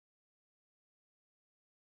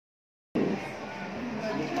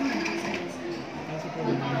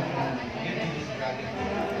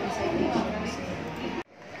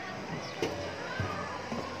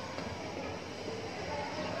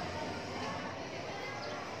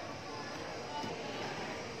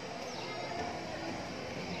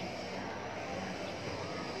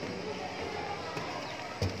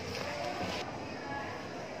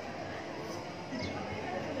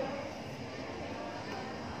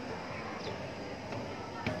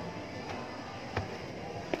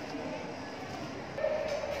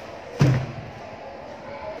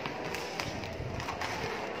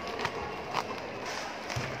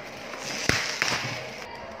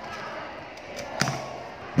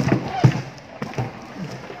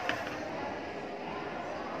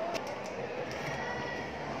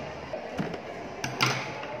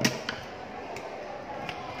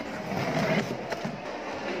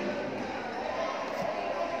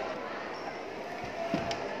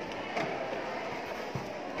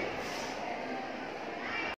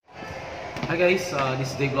Hi guys,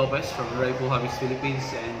 this is Dave Lopez from Air Rifle Philippines,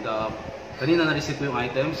 and kanina na-receive ko yung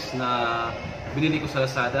items na binili ko sa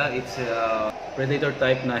Lazada. It's a Predator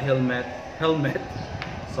type na helmet.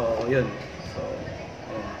 So yun. So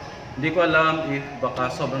hindi ko alam if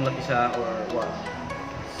baka sobrang laki siya or what.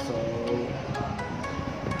 So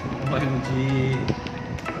OMG.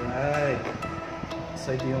 Alright.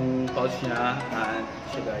 So ito yung pouch niya, and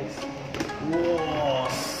siya guys.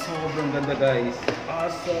 Wow, sobrang ganda guys.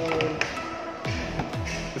 Awesome.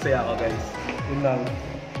 Masaya ako guys. Yun lang.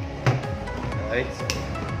 Alright.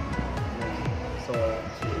 So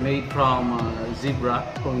made from zebra,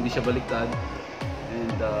 kung hindi siya baliktad.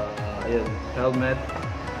 And ayun, helmet.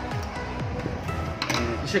 And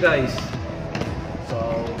ito siya guys. So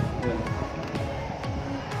yun.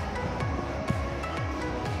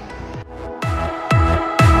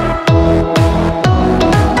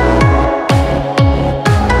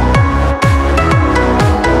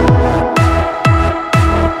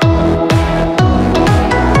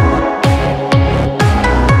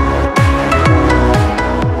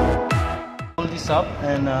 Up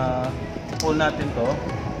and pull natin to,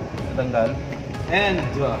 tanggal, and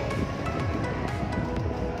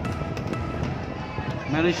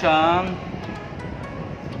meron siyang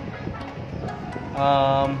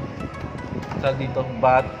tag dito,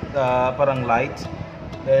 parang light.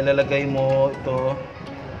 Dahil lalagay mo ito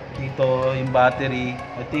dito, yung battery.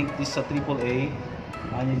 I think this is a AAA,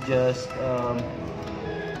 and you just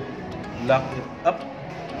lock it up.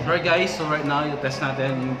 Alright guys, so right now yung test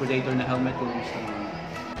natin yung Predator na helmet kung gusto naman.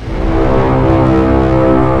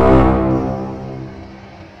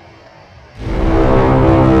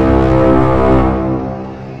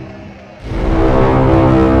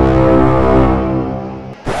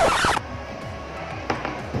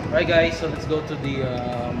 Alright guys, so let's go to the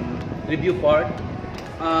review part.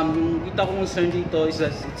 Yung kita kong concern dito is that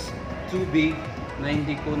it's too big, na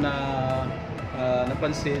hindi ko na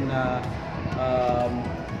napansin na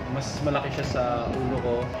mas malaki siya sa ulo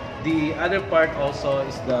ko. The other part also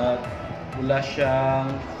is that wala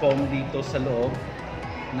siyang foam dito sa loob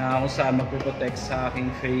na kung saan magpo-protect sa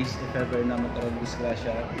aking face if ever na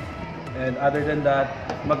magkaroon-disgrasya. And other than that,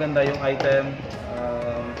 maganda yung item.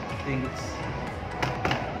 I think it's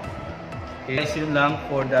okay. Guys, yun lang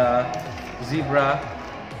for the zebra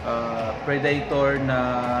Predator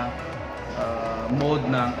na mode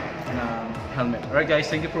ng helmet. Alright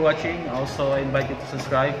guys, thank you for watching. Also, I invite you to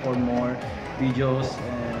subscribe for more videos,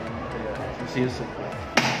 and see you soon.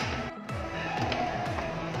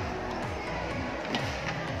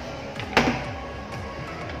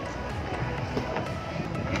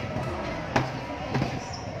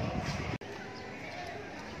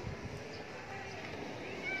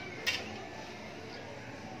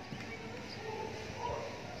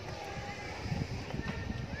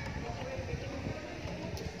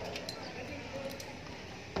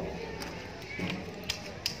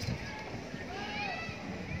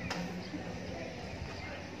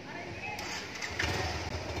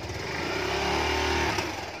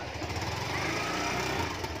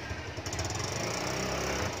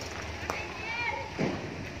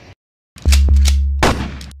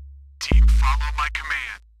 Follow my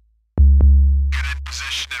command. Get in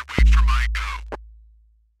position and wait for my go.